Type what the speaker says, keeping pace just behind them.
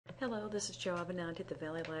Hello, this is Joe Avenanti at the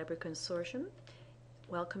Valley Library Consortium.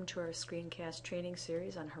 Welcome to our screencast training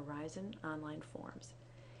series on Horizon Online Forms.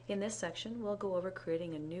 In this section, we'll go over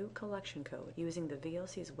creating a new collection code using the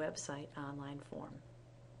VLC's website online form.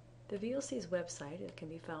 The VLC's website can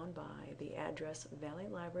be found by the address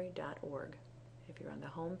valleylibrary.org. If you're on the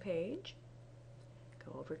home page,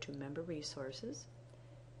 go over to Member Resources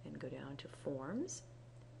and go down to Forms,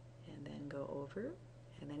 and then go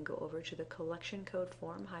over to the collection code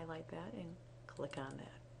form, highlight that, and click on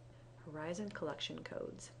that. Horizon Collection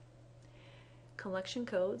Codes. Collection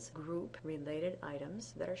codes group related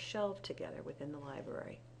items that are shelved together within the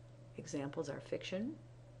library. Examples are fiction,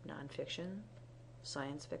 nonfiction,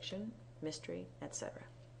 science fiction, mystery, etc.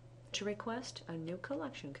 To request a new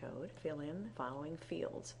collection code, fill in the following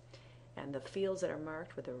fields, and the fields that are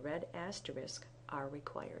marked with a red asterisk are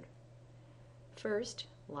required. First,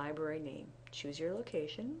 library name. Choose your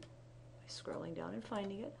location by scrolling down and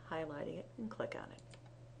finding it, highlighting it, and click on it.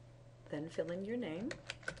 Then fill in your name.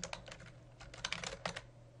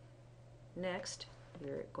 Next,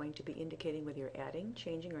 you're going to be indicating whether you're adding,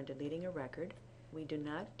 changing, or deleting a record. We do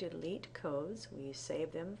not delete codes. We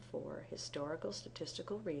save them for historical,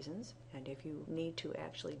 statistical reasons. And if you need to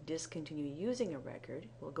actually discontinue using a record,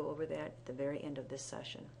 we'll go over that at the very end of this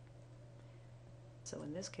session. So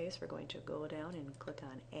in this case, we're going to go down and click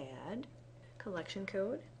on Add Collection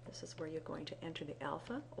Code. This is where you're going to enter the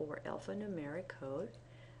alpha or alphanumeric code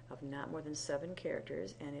of not more than 7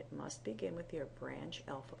 characters, and it must begin with your branch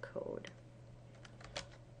alpha code.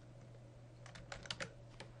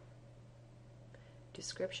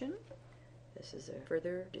 Description. This is a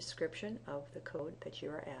further description of the code that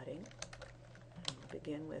you are adding. And we'll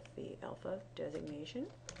begin with the alpha designation.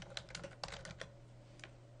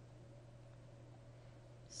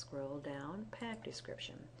 Scroll down, pack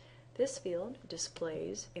description. This field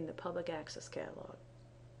displays in the public access catalog.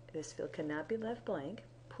 This field cannot be left blank.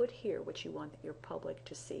 Put here what you want your public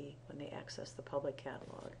to see when they access the public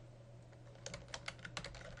catalog.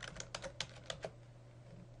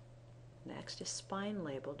 Next is spine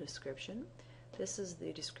label description. This is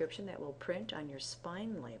the description that will print on your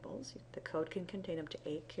spine labels. The code can contain up to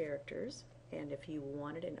 8 characters, and if you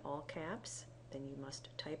want it in all caps, then you must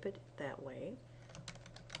type it that way.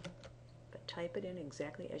 But type it in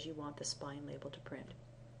exactly as you want the spine label to print.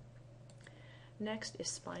 Next is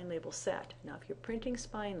spine label set. Now if you're printing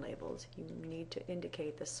spine labels, you need to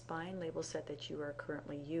indicate the spine label set that you are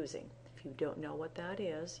currently using. If you don't know what that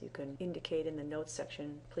is, you can indicate in the notes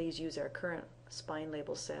section, please use our current spine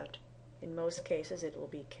label set. In most cases it will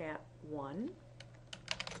be Cat 1.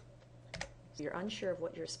 If you're unsure of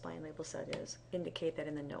what your spine label set is, indicate that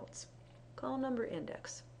in the notes. Call number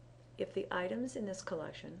index. If the items in this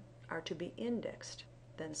collection are to be indexed,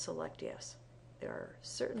 then select yes. There are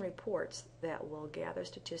certain reports that will gather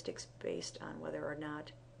statistics based on whether or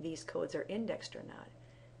not these codes are indexed or not.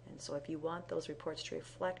 And so if you want those reports to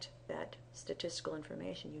reflect that statistical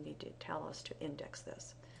information, you need to tell us to index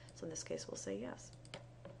this. So in this case, we'll say yes.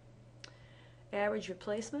 Average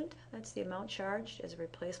replacement, that's the amount charged as a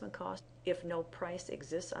replacement cost if no price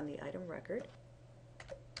exists on the item record.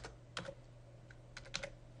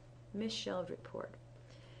 Misshelved report.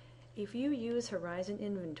 If you use Horizon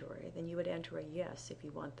Inventory, then you would enter a yes if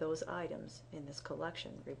you want those items in this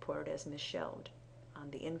collection reported as misshelved on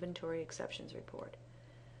the Inventory Exceptions report.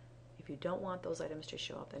 If you don't want those items to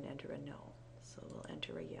show up, then enter a no. So we'll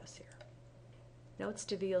enter a yes here. Notes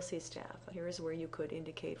to VLC staff. Here is where you could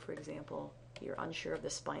indicate, for example, you're unsure of the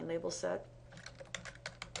spine label set.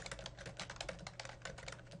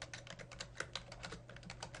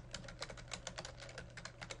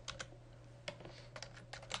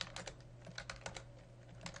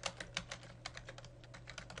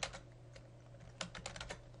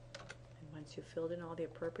 Once you've filled in all the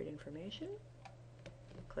appropriate information,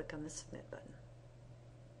 click on the Submit button.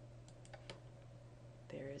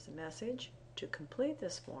 There is a message. To complete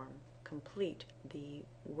this form, complete the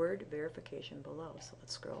word verification below. So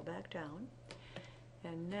let's scroll back down.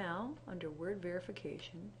 And now, under word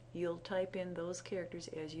verification, you'll type in those characters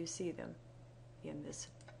as you see them in this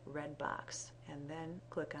red box. And then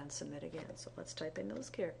click on Submit again. So let's type in those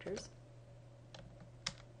characters.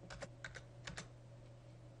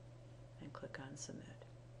 Click on Submit.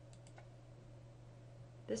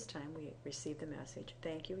 This time we receive the message,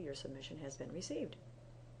 thank you, your submission has been received.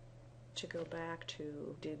 To go back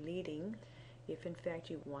to deleting, if in fact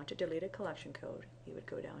you want to delete a collection code, you would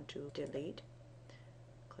go down to Delete,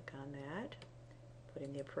 click on that, put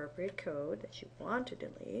in the appropriate code that you want to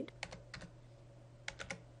delete,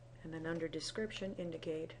 and then under Description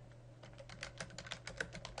indicate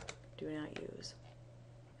Do Not Use.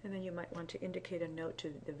 And then you might want to indicate a note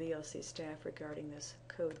to the VLC staff regarding this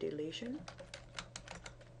code deletion.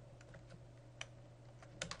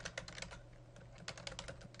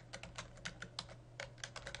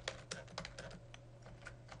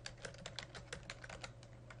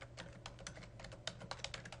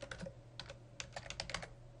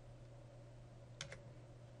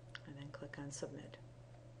 And then click on Submit.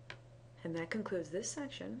 And that concludes this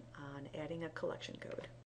section on adding a collection code.